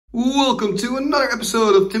Welcome to another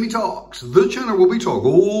episode of Timmy Talks, the channel where we talk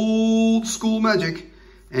old school magic.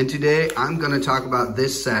 And today I'm going to talk about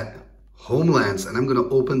this set, Homelands, and I'm going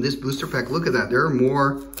to open this booster pack. Look at that. There are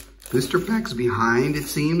more booster packs behind, it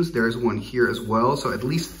seems. There's one here as well, so at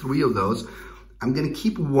least 3 of those. I'm going to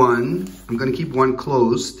keep one. I'm going to keep one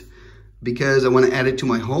closed because I want to add it to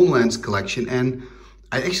my Homelands collection. And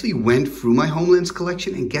I actually went through my Homelands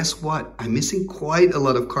collection, and guess what? I'm missing quite a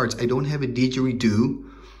lot of cards. I don't have a Didgeridoo.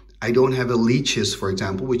 I don't have a Leeches, for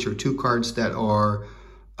example, which are 2 cards that are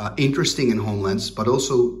interesting in Homelands, but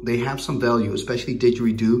also they have some value, especially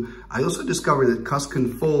Didgeridoo. I also discovered that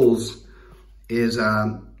Cuscan Foals is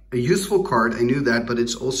a useful card. I knew that, but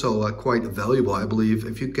it's also quite valuable, I believe.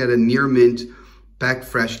 If you get a near mint, back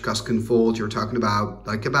fresh Cuscan Foals, you're talking about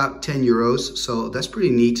about 10 euros. So that's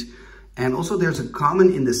pretty neat. And also there's a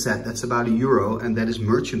common in the set that's about €1, and that is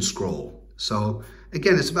Merchant Scroll. So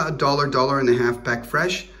again, it's about $1, $1.50 back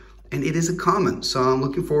fresh. And it is a common, so I'm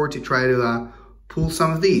looking forward to try to pull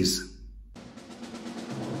some of these.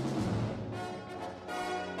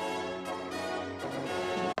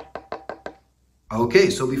 Okay,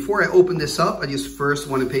 so before I open this up, I just first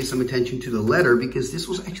want to pay some attention to the letter, because this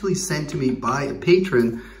was actually sent to me by a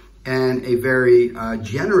patron, and a very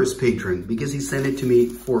generous patron, because he sent it to me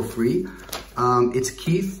for free. It's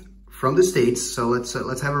Keith from the States, so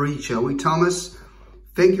let's have a read, shall we? Thomas,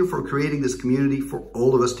 thank you for creating this community for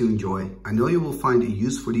all of us to enjoy. I know you will find a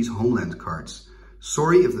use for these Homeland cards.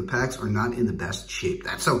 Sorry if the packs are not in the best shape.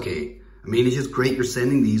 That's okay. I mean, it's just great you're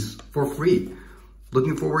sending these for free.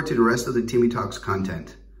 Looking forward to the rest of the Timmy Talks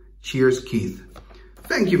content. Cheers, Keith.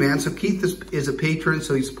 Thank you, man. So Keith is a patron,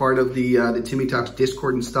 so he's part of the Timmy Talks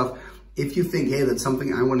Discord and stuff. If you think, hey, that's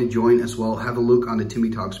something I want to join as well, have a look on the Timmy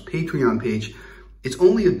Talks Patreon page. It's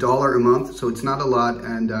only $1 a month, so it's not a lot.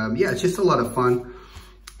 And yeah, it's just a lot of fun.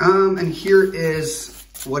 And here is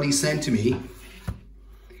what he sent to me.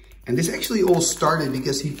 And this actually all started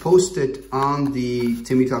because he posted on the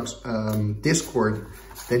Timmy Talks Discord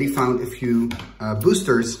that he found a few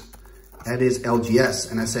boosters at his LGS.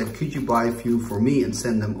 And I said, could you buy a few for me and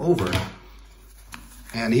send them over?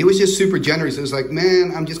 And he was just super generous. He was like,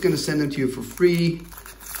 man, I'm just going to send them to you for free.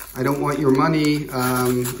 I don't want your money.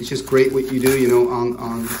 It's just great what you do, you know,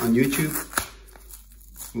 on YouTube.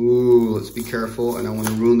 Ooh, let's be careful. I don't want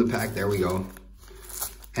to ruin the pack. There we go.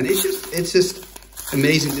 And it's just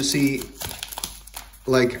amazing to see,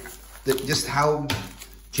 like, just how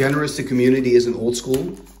generous the community is in old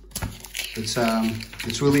school. It's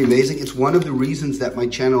really amazing. It's one of the reasons that my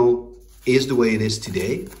channel is the way it is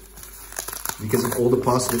today, because of all the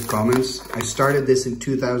positive comments. I started this in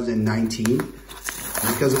 2019.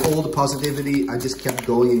 Because of all the positivity, I just kept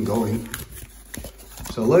going and going.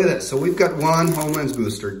 So look at that. So we've got 1 Homelands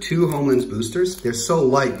booster, 2 Homelands boosters. They're so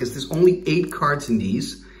light because there's only 8 cards in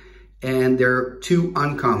these, and there are 2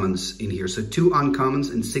 uncommons in here. So 2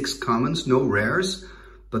 uncommons and 6 commons, no rares,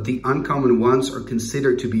 but the uncommon ones are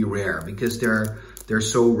considered to be rare because they're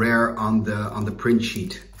so rare on the print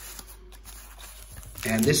sheet.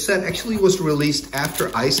 And this set actually was released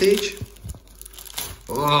after Ice Age.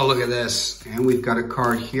 Oh, look at this. And we've got a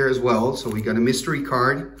card here as well. So we got a mystery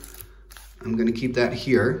card. I'm going to keep that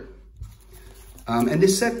here. And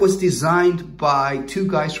this set was designed by 2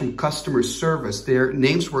 guys from customer service. Their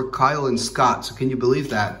names were Kyle and Scott. So can you believe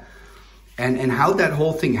that? And how that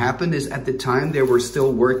whole thing happened is, at the time they were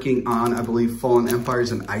still working on, I believe, Fallen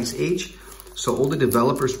Empires and Ice Age. So all the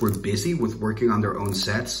developers were busy with working on their own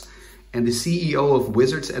sets. And the CEO of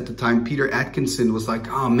Wizards at the time, Peter Atkinson, was like,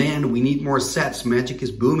 oh man, we need more sets. Magic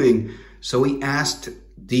is booming. So he asked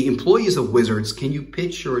the employees of Wizards, can you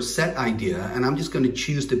pitch your set idea? And I'm just going to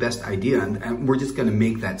choose the best idea, and we're just going to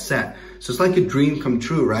make that set. So it's like a dream come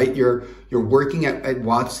true, right? You're working at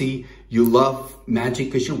WotC. You love Magic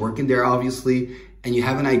because you're working there, obviously, and you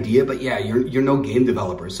have an idea, but yeah, you're no game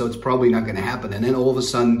developer, so it's probably not going to happen. And then all of a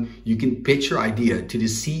sudden, you can pitch your idea to the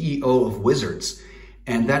CEO of Wizards.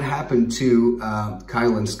 And that happened to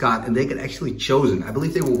Kyle and Scott, and they got actually chosen. I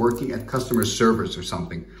believe they were working at customer service or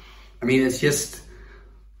something. I mean,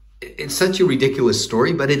 it's such a ridiculous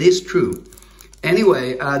story, but it is true.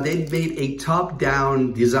 Anyway, they made a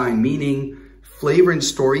top-down design, meaning flavor and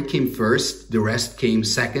story came first, the rest came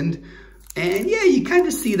second. And yeah, you kind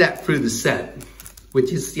of see that through the set,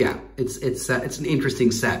 which is, yeah, it's an interesting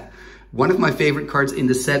set. One of my favorite cards in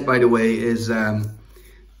the set, by the way, is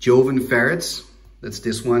Joven Ferrets. That's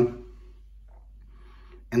this one.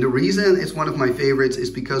 And the reason it's one of my favorites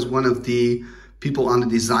is because one of the people on the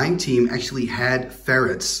design team actually had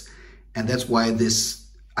ferrets. And that's why this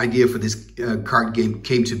idea for this card game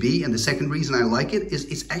came to be. And the second reason I like it is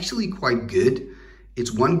it's actually quite good.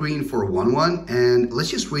 It's 1 green for a 1/1, and let's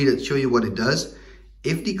just read it, show you what it does.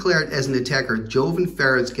 If declared as an attacker, Joven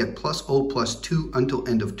Ferrets get +0/+2 until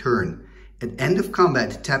end of turn. At end of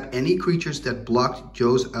combat, tap any creatures that blocked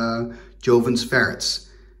Joven's Ferrets.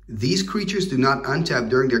 These creatures do not untap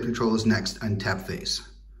during their controller's next untap phase.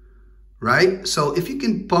 Right? So if you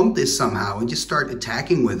can pump this somehow and just start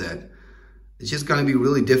attacking with it, it's just going to be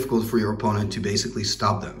really difficult for your opponent to basically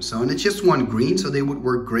stop them. So, and it's just 1 green, so they would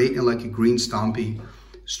work great in like a green stompy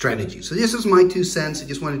strategy. So this is my 2 cents. I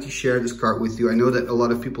just wanted to share this card with you. I know that a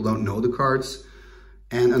lot of people don't know the cards.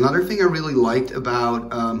 And another thing I really liked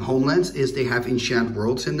about Homelands is they have enchant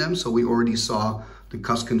worlds in them. So we already saw the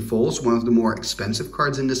Kuskan Falls, one of the more expensive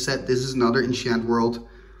cards in the set. This is another enchant world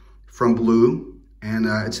from blue. And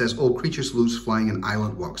it says all creatures lose flying and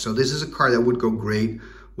island walk. So this is a card that would go great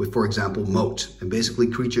with, for example, Moat. And basically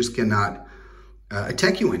creatures cannot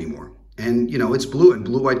attack you anymore. And, you know, it's blue, and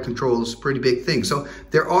blue-white control is a pretty big thing. So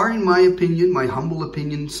there are, in my opinion, my humble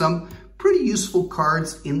opinion, some pretty useful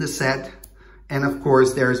cards in the set. And of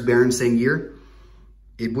course, there's Baron Sengir.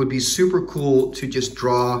 It would be super cool to just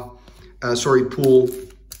pull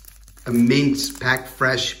a mint packed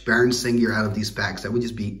fresh Baron Sengir out of these packs. That would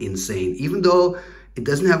just be insane. Even though it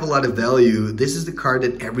doesn't have a lot of value, this is the card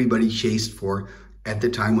that everybody chased for at the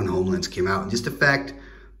time when Homelands came out. And just the fact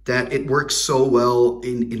that it works so well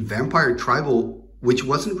in Vampire Tribal, which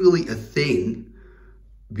wasn't really a thing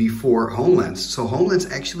before Homelands. So Homelands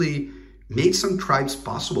actually made some tribes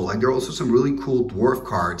possible. Like there are also some really cool dwarf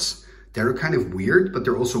cards that are kind of weird, but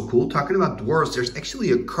they're also cool. Talking about dwarves, there's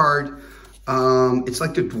actually a card, it's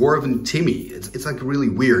like the Dwarven Timmy. It's like really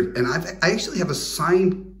weird. And I actually have a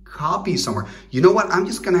signed copy somewhere. You know what? I'm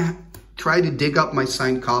just gonna try to dig up my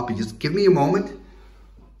signed copy. Just give me a moment.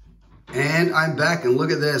 And I'm back, and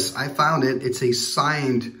look at this. I found it. It's a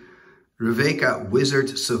signed Raveka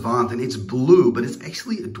Wizard Savant, and it's blue, but it's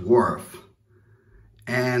actually a dwarf.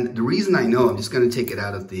 And the reason I know, I'm just going to take it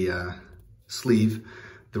out of the sleeve.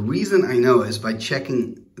 The reason I know is by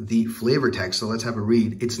checking the flavor text. So let's have a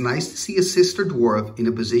read. It's nice to see a sister dwarf in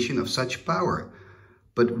a position of such power,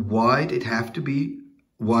 but why'd it have to be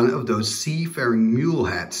one of those seafaring mule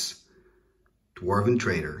hats? Dwarven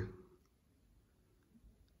trader.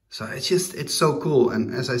 So it's so cool.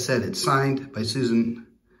 And as I said, it's signed by Susan,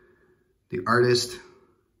 the artist.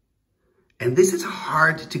 And this is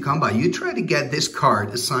hard to come by. You try to get this card,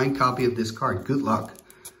 a signed copy of this card. Good luck.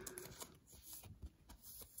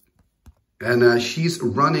 And she's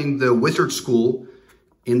running the wizard school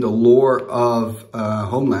in the lore of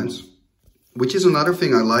Homelands, which is another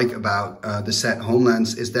thing I like about the set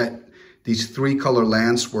Homelands, is that these 3-color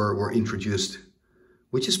lands were introduced,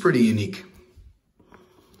 which is pretty unique.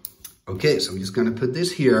 Okay, so I'm just going to put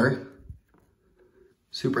this here.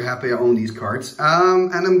 Super happy I own these cards.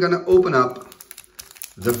 And I'm going to open up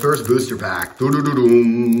the first booster pack.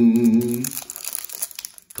 Doo-doo-doo-doom.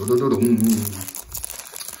 Doo-doo-doo-doom.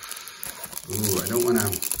 Ooh, I don't want to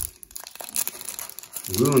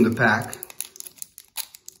ruin the pack.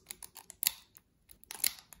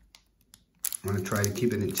 I'm going to try to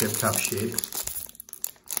keep it in tip-top shape,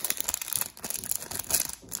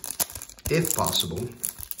 if possible.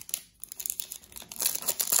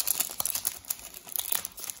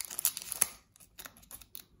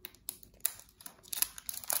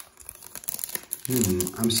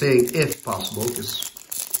 I'm saying if possible, because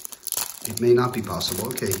it may not be possible.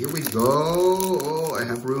 Okay, here we go. Oh, I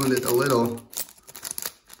have ruined it a little.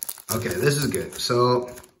 Okay, this is good. So,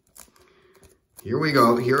 here we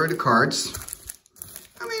go. Here are the cards.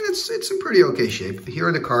 I mean, it's in pretty okay shape. Here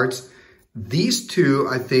are the cards. These 2,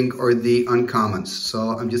 I think, are the uncommons.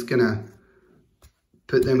 So, I'm just going to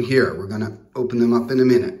put them here. We're going to open them up in a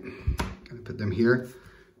minute. Going to put them here.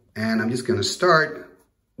 And I'm just going to start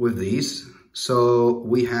with these. So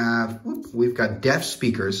we've got Deaf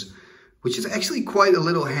Speakers, which is actually quite a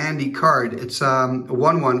little handy card. It's a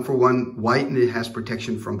 1/1 for 1 white, and it has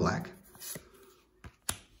protection from black.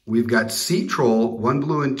 We've got Sea Troll, 1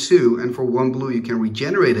 blue and 2, and for 1 blue you can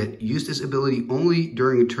regenerate it. Use this ability only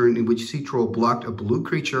during a turn in which Sea Troll blocked a blue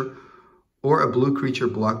creature or a blue creature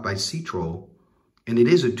blocked by Sea Troll, and it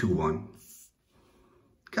is a 2/1.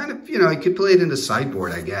 Kind of, you know, you could play it in the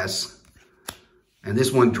sideboard, I guess. And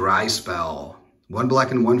this one, Dry Spell. 1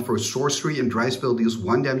 black and 1 for sorcery, and Dry Spell deals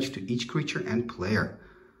 1 damage to each creature and player.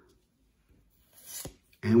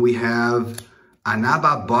 And we have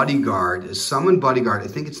Anaba Bodyguard, a summon bodyguard. I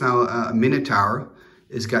think it's now a Minotaur.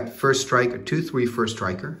 It's got first strike, a 2/3 first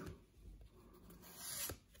striker.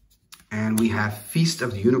 And we have Feast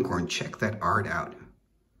of the Unicorn. Check that art out.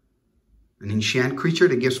 An enchant creature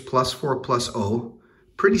that gives +4/+0.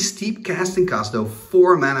 Pretty steep casting cost though,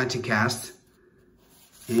 4 mana to cast.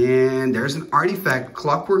 And there's an artifact,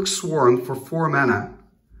 Clockwork Swarm for 4 mana.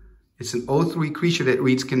 It's an 0/3 creature that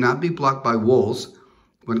reads, cannot be blocked by walls.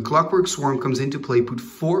 When Clockwork Swarm comes into play, put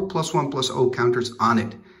 4 +1/+0 counters on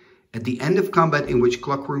it. At the end of combat in which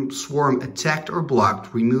Clockwork Swarm attacked or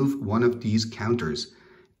blocked, remove one of these counters.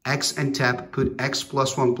 X and tap, put X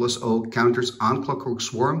 +1/+0 counters on Clockwork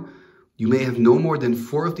Swarm. You may have no more than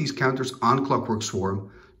 4 of these counters on Clockwork Swarm.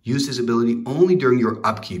 Use this ability only during your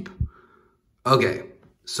upkeep. Okay,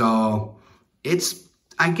 so it's,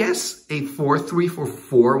 I guess, a 4/3 for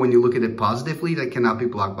 4 when you look at it positively that cannot be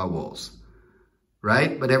blocked by walls.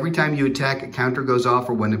 Right? But every time you attack, a counter goes off,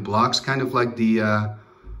 or when it blocks, kind of like the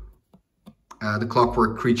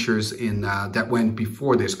clockwork creatures in that went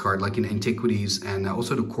before this card, like in Antiquities and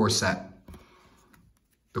also the core set.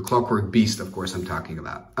 The Clockwork Beast, of course, I'm talking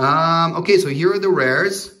about. Okay, so here are the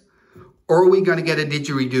rares. Or are we going to get a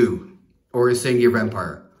Didgeridoo or a Sengir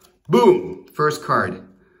Vampire? Boom! First card.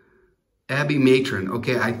 Abbey Matron.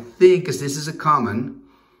 Okay, I think, because this is a common,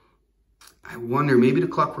 I wonder, maybe the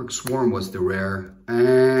Clockwork Swarm was the rare,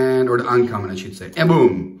 or the uncommon, I should say. And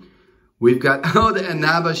boom! We've got, oh, the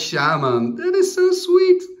Anaba Shaman. That is so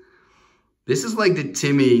sweet. This is like the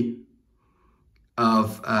Timmy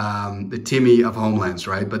of Homelands,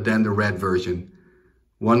 right? But then the red version.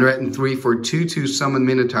 1 red and 3 for 2/2 summon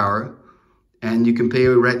Minotaur. And you can pay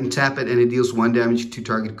a red and tap it, and it deals 1 damage to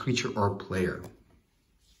target creature or player.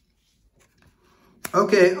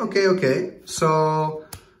 Okay. So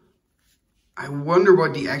I wonder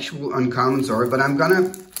what the actual uncommons are, but I'm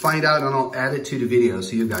gonna find out and I'll add it to the video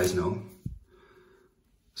so you guys know.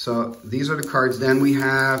 So these are the cards. Then we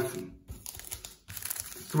have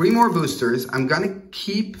 3 more boosters. I'm gonna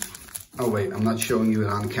keep, oh wait, I'm not showing you it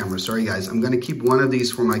on camera. Sorry guys. I'm gonna keep one of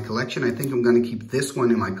these for my collection. I think I'm gonna keep this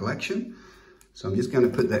one in my collection. So I'm just gonna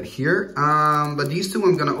put that here. But these 2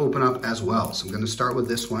 I'm gonna open up as well. So I'm gonna start with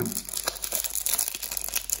this one.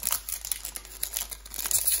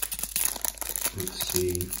 Let's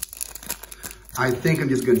see. I think I'm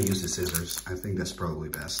just gonna use the scissors. I think that's probably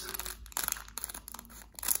best.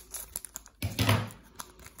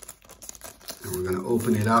 And we're gonna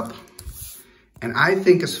open it up. And I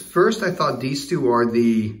think as first I thought these 2 are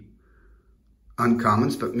the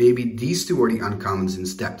uncommons, but maybe these 2 are the uncommons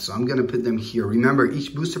instead. So I'm gonna put them here. Remember,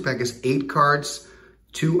 each booster pack has 8 cards,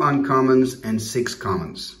 2 uncommons, and 6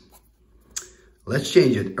 commons. Let's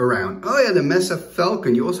change it around. Oh yeah, the Mesa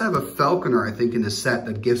Falcon. You also have a Falconer, I think, in the set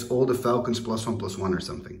that gives all the Falcons +1/+1 or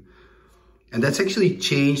something. And that's actually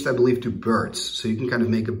changed, I believe, to birds. So you can kind of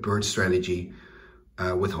make a bird strategy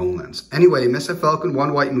with Homelands. Anyway, Mesa Falcon,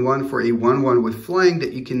 1 white and 1 for a 1/1 with flying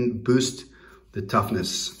that you can boost the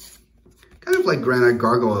toughness. Kind of like Granite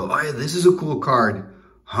Gargoyle. Oh yeah, this is a cool card.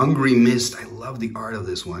 Hungry Mist. I love the art of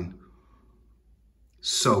this one.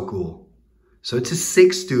 So cool. So it's a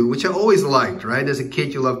 6/2, which I always liked, right? As a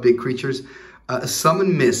kid, you love big creatures.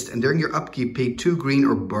 Summon Mist, and during your upkeep, pay 2 green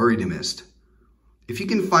or bury the Mist. If you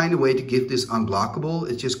can find a way to give this unblockable,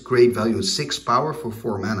 it's just great value. It's 6 power for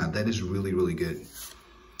 4 mana. That is really, really good.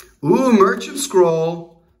 Ooh, Merchant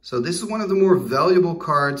Scroll. So this is one of the more valuable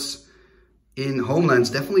cards in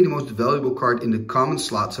Homelands. Definitely the most valuable card in the common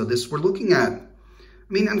slot. So this, we're looking at,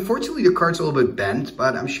 I mean, unfortunately the card's a little bit bent,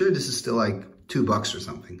 but I'm sure this is still like $2 or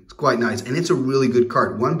something. It's quite nice. And it's a really good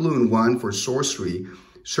card. 1 blue and 1 for sorcery.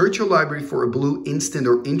 Search your library for a blue instant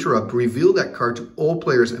or interrupt. Reveal that card to all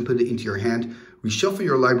players and put it into your hand. Reshuffle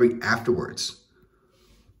your library afterwards.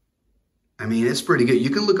 I mean, it's pretty good. You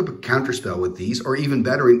can look up a counterspell with these, or even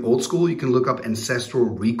better, in old school, you can look up Ancestral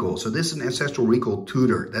Recall. So this is an Ancestral Recall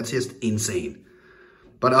tutor. That's just insane.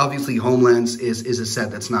 But obviously, Homelands is a set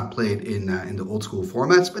that's not played in the old school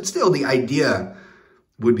formats. But still, the idea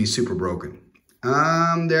would be super broken.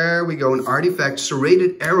 There we go. An artifact,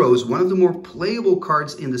 Serrated Arrows, one of the more playable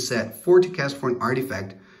cards in the set. 4 to cast for an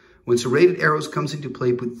artifact. When Serrated Arrows comes into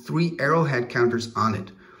play, put 3 arrowhead counters on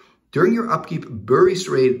it. During your upkeep, bury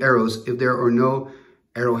Serrated Arrows if there are no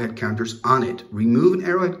arrowhead counters on it. Remove an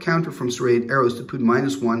arrowhead counter from Serrated Arrows to put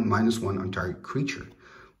 -1/-1 on target creature.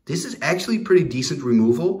 This is actually pretty decent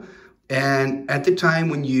removal. And at the time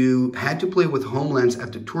when you had to play with Homelands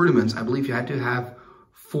at the tournaments, I believe you had to have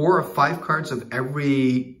 4 or 5 cards of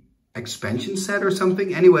every expansion set or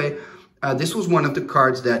something. Anyway, this was one of the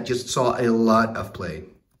cards that just saw a lot of play.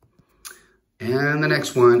 And the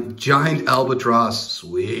next one, Giant Albatross.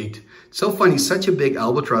 Sweet. So funny, such a big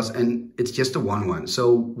albatross, and it's just a 1/1.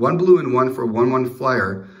 So 1 blue and 1 for a 1/1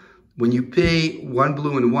 flyer. When you pay 1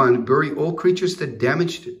 blue and 1, bury all creatures that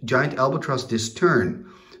damaged Giant Albatross this turn.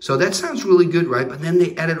 So that sounds really good, right? But then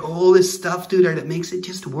they added all this stuff to there that makes it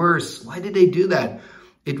just worse. Why did they do that?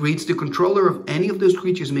 It reads, the controller of any of those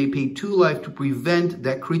creatures may pay 2 life to prevent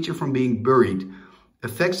that creature from being buried.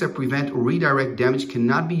 Effects that prevent or redirect damage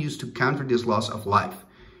cannot be used to counter this loss of life.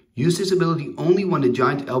 Use this ability only when the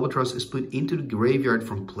giant albatross is put into the graveyard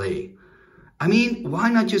from play. I mean, why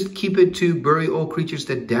not just keep it to bury all creatures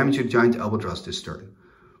that damage a giant albatross this turn?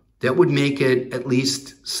 That would make it at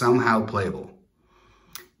least somehow playable.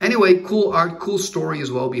 Anyway, cool art, cool story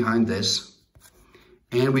as well behind this.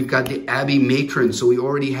 And we've got the Abbey Matron. So we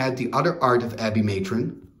already had the other art of Abbey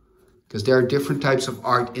Matron, because there are different types of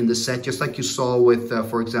art in the set, just like you saw with,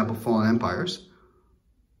 for example, Fallen Empires.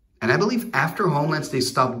 And I believe after Homelands, they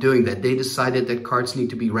stopped doing that. They decided that cards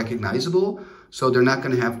need to be recognizable, so they're not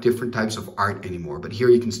going to have different types of art anymore. But here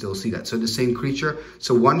you can still see that. So the same creature,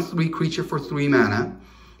 so 1/3 creature for 3 mana,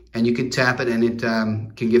 and you can tap it and it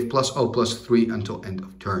can give +0/+3 until end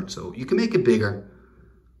of turn. So you can make it bigger.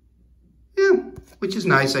 Yeah, which is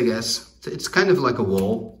nice, I guess. It's kind of like a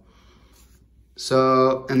wall.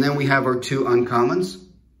 So, and then we have our 2 uncommons.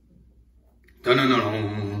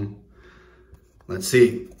 Let's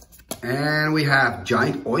see. And we have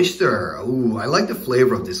Giant Oyster. Ooh, I like the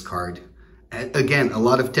flavor of this card. And again, a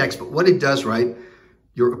lot of text, but what it does, right?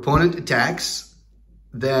 Your opponent attacks,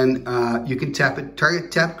 then you can tap it.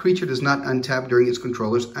 Target tapped creature does not untap during its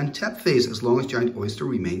controller's untap phase as long as Giant Oyster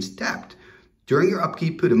remains tapped. During your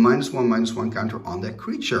upkeep, put a -1/-1 counter on that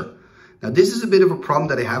creature. Now, this is a bit of a problem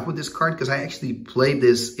that I have with this card because I actually played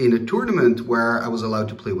this in a tournament where I was allowed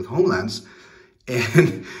to play with Homelands.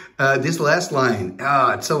 And this last line,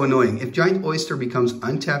 it's so annoying. If Giant Oyster becomes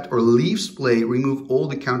untapped or leaves play, remove all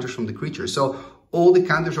the counters from the creature. So all the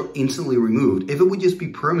counters are instantly removed. If it would just be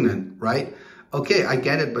permanent, right? Okay, I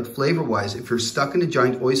get it, but flavor-wise, if you're stuck in a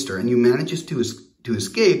Giant Oyster and you manage to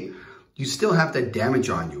escape, you still have that damage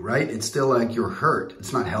on you, right? It's still like you're hurt.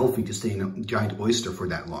 It's not healthy to stay in a Giant Oyster for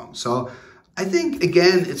that long. So I think,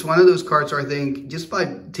 again, it's one of those cards where I think just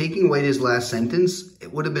by taking away this last sentence,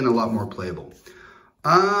 it would have been a lot more playable.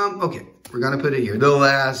 Okay, we're going to put it here. The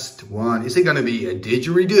last one. Is it going to be a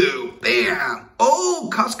Didgeridoo? Bam! Oh,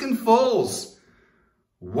 Cuskin Falls.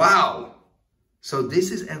 Wow. So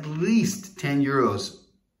this is at least 10 euros.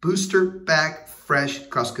 Booster pack fresh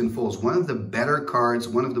Cuskin Falls. One of the better cards,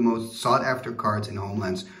 one of the most sought after cards in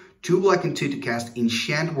Homelands. 2 black and 2 to cast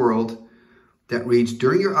Enchant World that reads,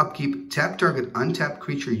 during your upkeep, tap target untapped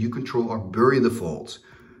creature you control or bury the folds.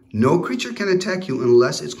 No creature can attack you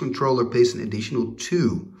unless its controller pays an additional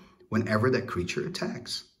 2 whenever that creature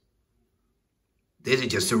attacks. This is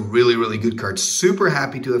just a really, really good card. Super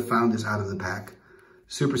happy to have found this out of the pack.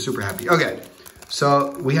 Super, super happy. Okay,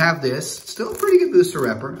 so we have this. Still a pretty good booster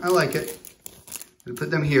wrapper. I like it. I'm gonna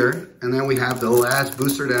put them here. And then we have the last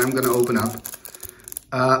booster that I'm going to open up.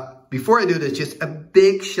 Before I do this, just a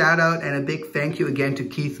big shout out and a big thank you again to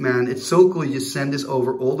Keith, man. It's so cool you just send this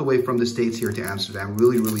over all the way from the States here to Amsterdam.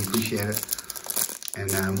 Really, really appreciate it.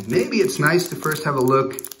 And maybe it's nice to first have a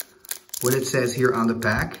look what it says here on the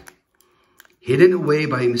pack. Hidden away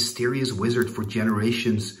by a mysterious wizard for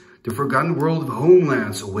generations, the forgotten world of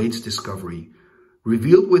Homelands awaits discovery.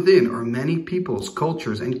 Revealed within are many peoples,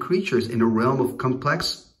 cultures, and creatures in a realm of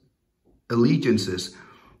complex allegiances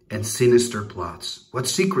and sinister plots. What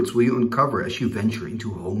secrets will you uncover as you venture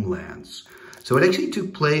into Homelands? So it actually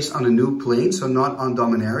took place on a new plane, so not on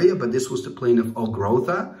Dominaria, but this was the plane of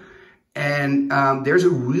Algrotha. And there's a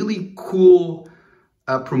really cool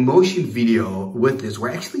promotion video with this,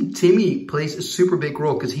 where actually Timmy plays a super big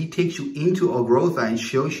role because he takes you into Algrotha and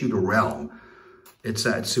shows you the realm. It's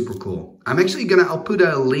super cool. I'm actually I'll put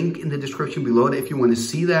a link in the description below if you want to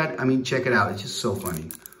see that. I mean, check it out. It's just so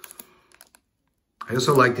funny. I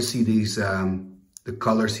also like to see these, the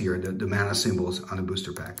colors here, the mana symbols on the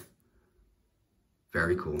booster pack.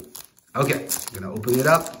 Very cool. Okay, I'm gonna open it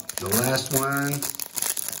up. The last one.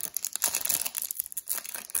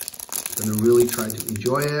 I'm gonna really try to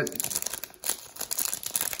enjoy it.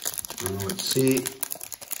 Let's see.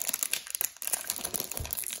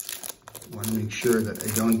 Want to make sure that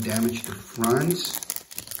I don't damage the front.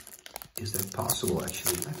 Is that possible,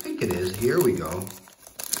 actually? I think it is. Here we go.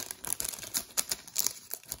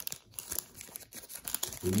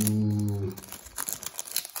 Ooh.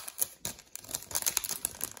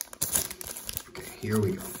 Okay, here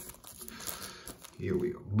we go. Here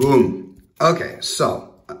we go. Boom. Okay,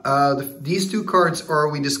 so these 2 cards are,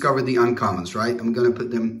 we discovered the uncommons, right? I'm going to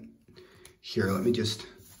put them here. Let me just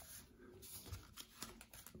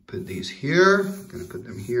put these here. I'm going to put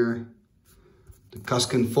them here. The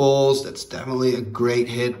Cuskin Falls, that's definitely a great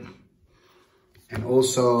hit. And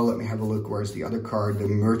also, let me have a look. Where's the other card? The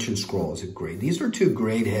Merchant Scroll is a great. These are 2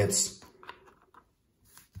 great hits.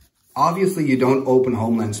 Obviously, you don't open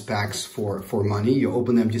Homelands packs for money. You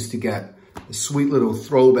open them just to get a sweet little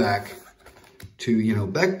throwback to, you know,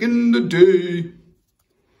 back in the day.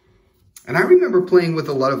 And I remember playing with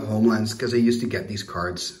a lot of Homelands because I used to get these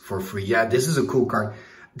cards for free. Yeah, this is a cool card.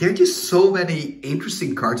 There are just so many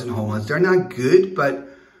interesting cards in Homelands. They're not good, but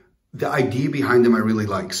the idea behind them I really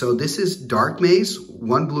like. So this is Dark Maze,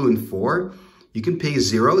 1 blue and 4. You can pay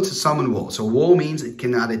 0. It's a summon wall. So wall means it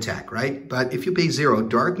cannot attack, right? But if you pay 0,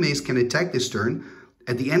 Dark Maze can attack this turn.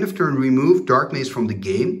 At the end of turn, remove Dark Maze from the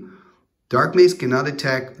game. Dark Maze cannot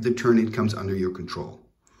attack the turn it comes under your control.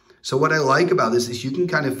 So what I like about this is you can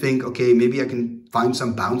kind of think, okay, maybe I can find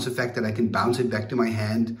some bounce effect that I can bounce it back to my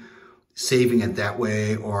hand, saving it that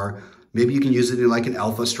way. Or maybe you can use it in like an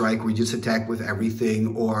Alpha Strike where you just attack with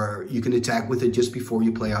everything. Or you can attack with it just before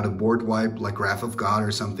you play out a board wipe like Wrath of God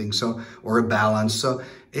or something. So, or a balance. So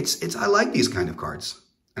I like these kind of cards.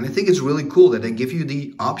 And I think it's really cool that they give you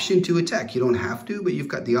the option to attack. You don't have to, but you've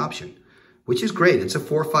got the option, which is great. It's a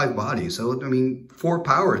 4/5 body. So, I mean, 4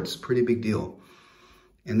 power, it's a pretty big deal.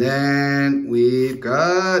 And then we've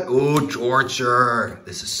got, oh, Torture.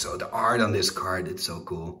 This is so, the art on this card, it's so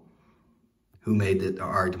cool. Who made the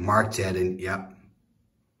art? Mark Tedden, yep.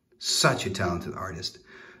 Such a talented artist.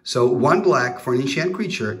 So 1 black for an enchant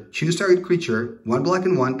creature, choose target creature, 1 black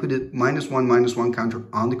and 1, put it -1/-1 counter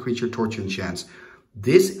on the creature Torture enchants.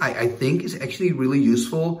 This, I think, is actually really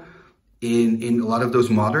useful in a lot of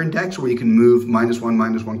those modern decks where you can move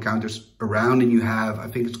 -1/-1 counters around and you have, I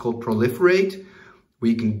think it's called Proliferate, where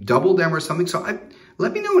you can double them or something. So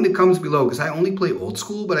let me know in the comments below, because I only play old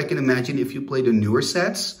school, but I can imagine if you play the newer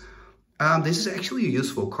sets, this is actually a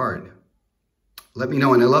useful card. Let me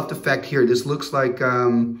know. And I love the fact here, this looks like,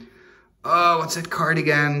 oh, what's that card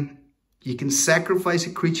again? You can sacrifice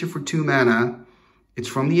a creature for 2 mana. It's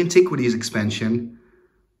from the Antiquities expansion.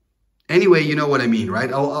 Anyway, you know what I mean,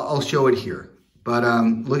 right? I'll show it here. But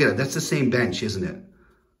look at it. That's the same bench, isn't it?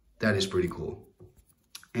 That is pretty cool.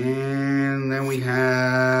 And then we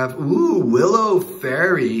have, ooh, Willow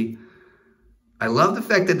Fairy. I love the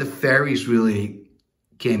fact that the fairies really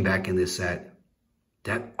came back in this set.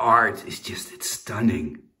 That art is just, it's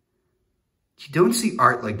stunning. You don't see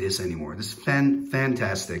art like this anymore. This is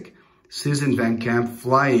fantastic. Susan Van Camp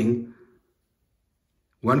flying.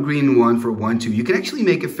 1 green and 1 for 1/2. You can actually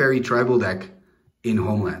make a fairy tribal deck in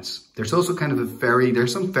Homelands. There's also kind of a fairy,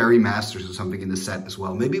 there's some fairy masters or something in the set as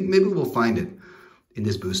well. Maybe we'll find it in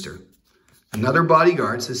this booster. Another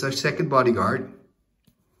bodyguard. This is our second bodyguard.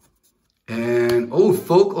 And, oh,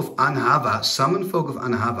 Folk of Anhava. Summon Folk of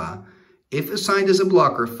Anhava. If assigned as a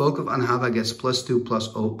blocker, Folk of Anhava gets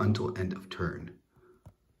 +2/+0 until end of turn.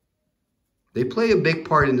 They play a big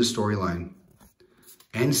part in the storyline.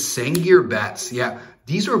 And Sengir bats. Yeah,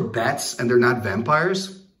 these are bats and they're not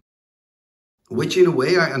vampires. Which in a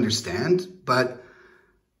way I understand, but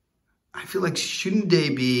I feel like shouldn't they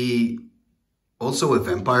be also a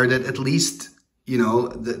vampire that at least, you know,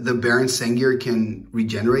 the Baron Sengir can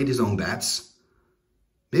regenerate his own bats?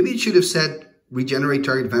 Maybe it should have said regenerate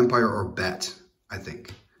target vampire or bat, I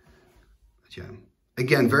think. But yeah.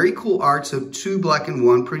 Again, very cool art. So 2 black and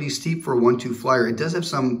 1, pretty steep for a 1/2 flyer. It does have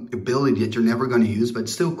some ability that you're never going to use, but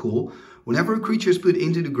still cool. Whenever a creature is put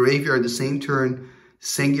into the graveyard the same turn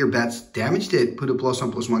Sengir bats damaged it, put a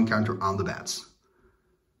 +1/+1 counter on the bats.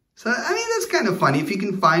 So, I mean, that's kind of funny. If you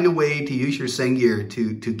can find a way to use your Sengir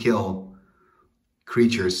to kill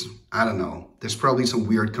creatures, I don't know. There's probably some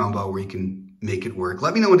weird combo where you can make it work.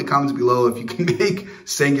 Let me know in the comments below if you can make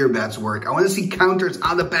Sengir bats work. I want to see counters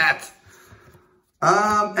on the bat.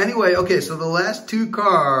 Anyway, okay, so the last 2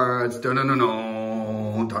 cards.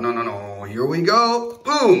 Here we go.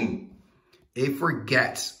 Boom. A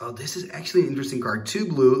Forget. Oh, this is actually an interesting card. 2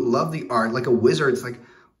 blue. Love the art. Like a wizard. It's like,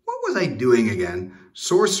 what was I doing again?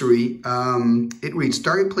 Sorcery. It reads,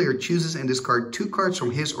 target player chooses and discard 2 cards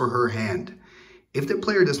from his or her hand. If the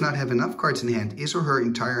player does not have enough cards in hand, his or her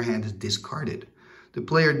entire hand is discarded. The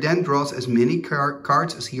player then draws as many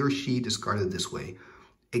cards as he or she discarded this way.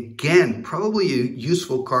 Again, probably a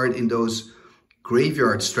useful card in those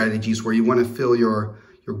graveyard strategies where you want to fill your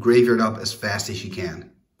graveyard up as fast as you can.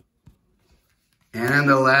 And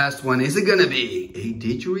the last one, is it going to be a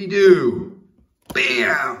Didgeridoo?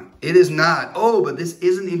 Bam! It is not. Oh, but this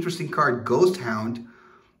is an interesting card. Ghost Hound.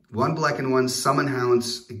 1 black and 1 Summon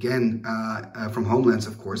Hounds. Again, from Homelands,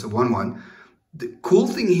 of course, a 1/1. The cool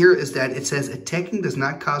thing here is that it says attacking does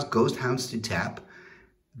not cause Ghost Hounds to tap.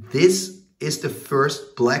 This is the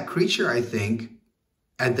first black creature, I think,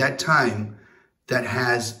 at that time that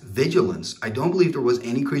has Vigilance. I don't believe there was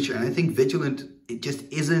any creature, and I think Vigilant, it just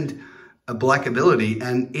isn't a black ability.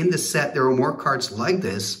 And in the set, there are more cards like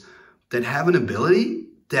this that have an ability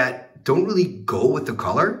that don't really go with the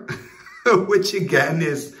color, which again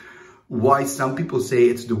is why some people say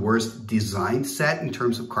it's the worst designed set in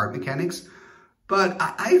terms of card mechanics. But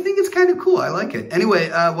I think it's kind of cool. I like it. Anyway,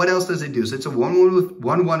 what else does it do? So it's a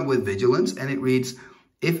 1/1 with vigilance, and it reads,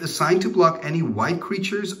 if assigned to block any white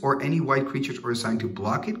creatures or any white creatures are assigned to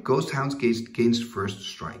block it, Ghost Hounds gains first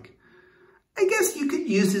strike. I guess you could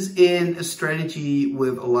use this in a strategy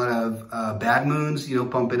with a lot of bad moons, you know,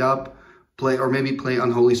 pump it up, or maybe play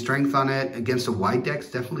Unholy Strength on it against a white deck.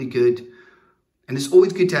 It's definitely good. And it's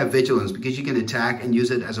always good to have vigilance because you can attack and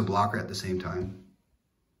use it as a blocker at the same time.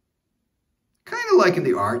 Kind of liking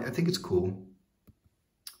the art. I think it's cool.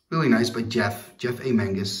 Really nice by Jeff A.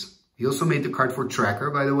 Mangus. He also made the card for Tracker,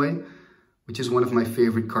 by the way, which is one of my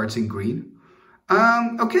favorite cards in green.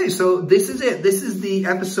 Okay, so this is it. This is the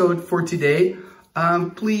episode for today.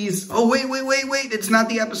 Please. Oh, wait. It's not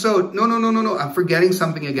the episode. No. I'm forgetting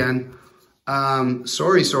something again.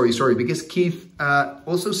 Sorry. Because Keith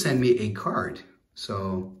also sent me a card.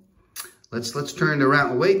 So let's turn it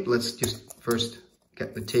around. Wait, let's just first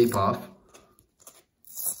get the tape off.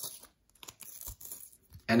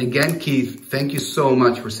 And again, Keith, thank you so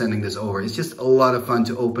much for sending this over. It's just a lot of fun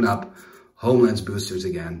to open up Homelands boosters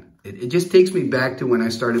again. It just takes me back to when I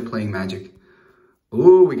started playing Magic.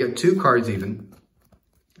 Ooh, we got 2 cards even.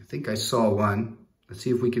 I think I saw one. Let's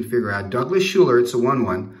see if we can figure out. Douglas Schuler, it's a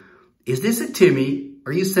 1/1. Is this a Timmy?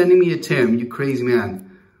 Are you sending me a Tim, you crazy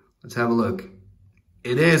man? Let's have a look.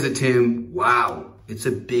 It is a Tim. Wow, it's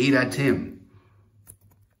a beta Tim.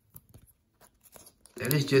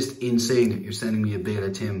 That is just insane that you're sending me a beta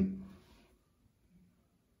Tim.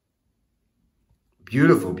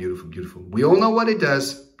 Beautiful. We all know what it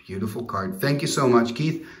does. Beautiful card. Thank you so much,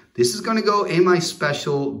 Keith. This is going to go in my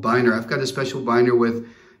special binder. I've got a special binder with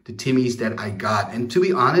the Timmys that I got. And to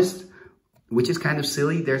be honest, which is kind of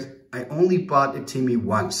silly, I only bought a Timmy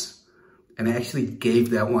once. And I actually gave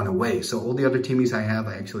that one away. So all the other Timmys I have,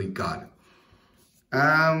 I actually got.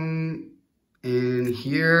 And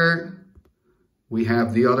here we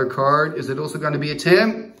have the other card. Is it also going to be a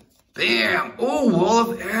Tim? Bam! Oh, Wall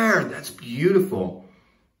of Air. That's beautiful.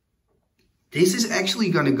 This is actually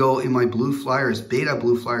going to go in my Blue Flyers, beta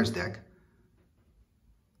Blue Flyers deck.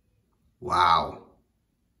 Wow.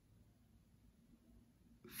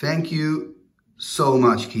 Thank you so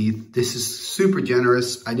much, Keith. This is super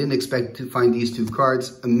generous. I didn't expect to find these 2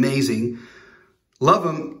 cards. Amazing. Love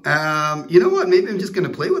them. You know what? Maybe I'm just going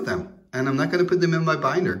to play with them. And I'm not going to put them in my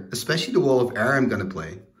binder. Especially the Wall of Air I'm going to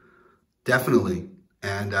play. Definitely.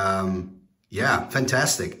 And yeah,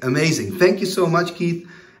 fantastic. Amazing. Thank you so much, Keith.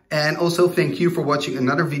 And also thank you for watching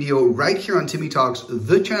another video right here on Timmy Talks,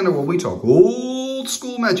 the channel where we talk old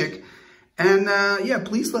school Magic. And yeah,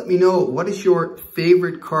 please let me know, what is your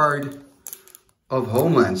favorite card of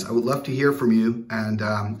Homelands? I would love to hear from you,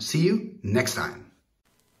 and see you next time.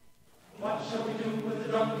 What shall we do with the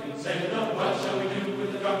drunken sailor? What shall we do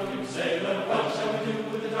with the drunken sailor? What shall we do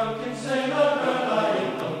with the drunken sailor? Early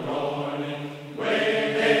in the morning,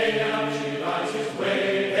 way hey, and up she rises,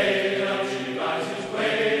 way hey, and up she rises,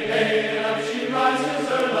 way hey, and up she rises,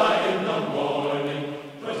 early in the morning.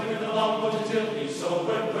 Putting in the longboat until he's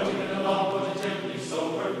sober, putting in the longboat until he's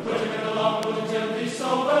sober, putting in the longboat until he's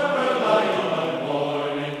sober, early in the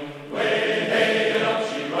morning. Way hey, and up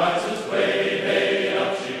she rises, way hey, and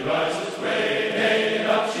up she rises, way hey, and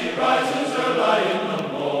up she rises, early in the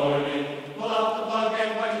morning. Pull out the plug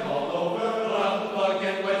and wet him all over, pull out the plug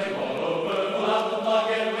and wet him all over, pull out the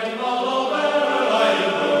plug and wet him all over, early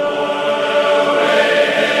in the morning. Way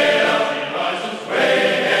hey, and up she rises, way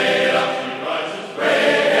hey, and up she rises, way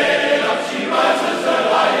hey, and up she rises,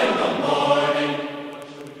 early in the morning. What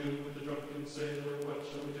shall we do with the drunken sailor? What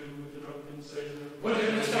shall we do with the drunken sailor? Put him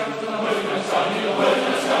in the scouts to the host, my son, put him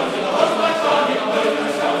in the scouts to the host, my son, put him in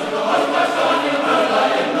the scouts to the host, my son, early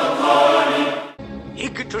in the morning.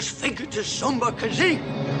 Igitus, figitus, sumba, kazee.